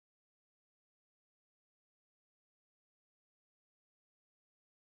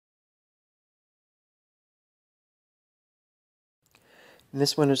In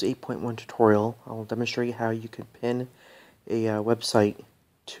this Windows 8.1 tutorial, I'll demonstrate how you can pin a website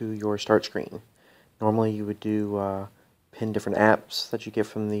to your start screen. Normally you would do pin different apps that you get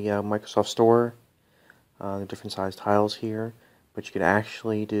from the Microsoft Store, the different size tiles here, but you could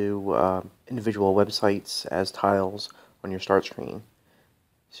actually do individual websites as tiles on your start screen.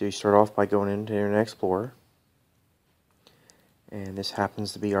 So you start off by going into Internet Explorer, and this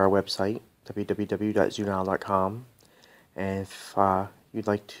happens to be our website, www.xunile.com. And if you'd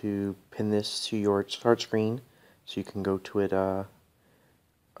like to pin this to your start screen so you can go to it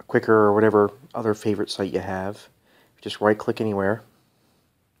quicker or whatever other favorite site you have, just right click anywhere,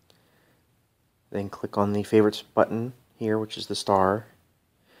 then click on the favorites button here, which is the star.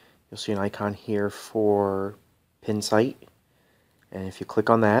 You'll see an icon here for pin site, and if you click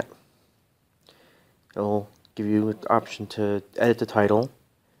on that, it'll give you the option to edit the title,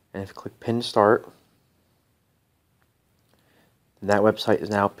 and if you click pin start, then that website is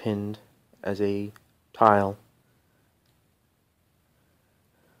now pinned as a tile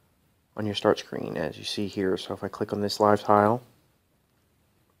on your start screen, as you see here. So if I click on this live tile,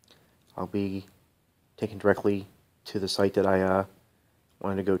 I'll be taken directly to the site that I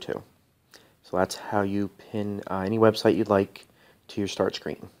wanted to go to. So that's how you pin any website you'd like to your start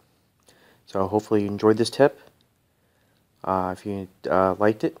screen. So hopefully you enjoyed this tip. If you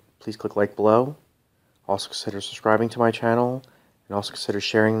liked it, please click like below. Also consider subscribing to my channel, and also consider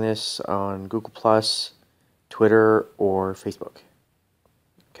sharing this on Google+, Twitter, or Facebook.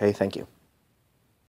 Okay, thank you.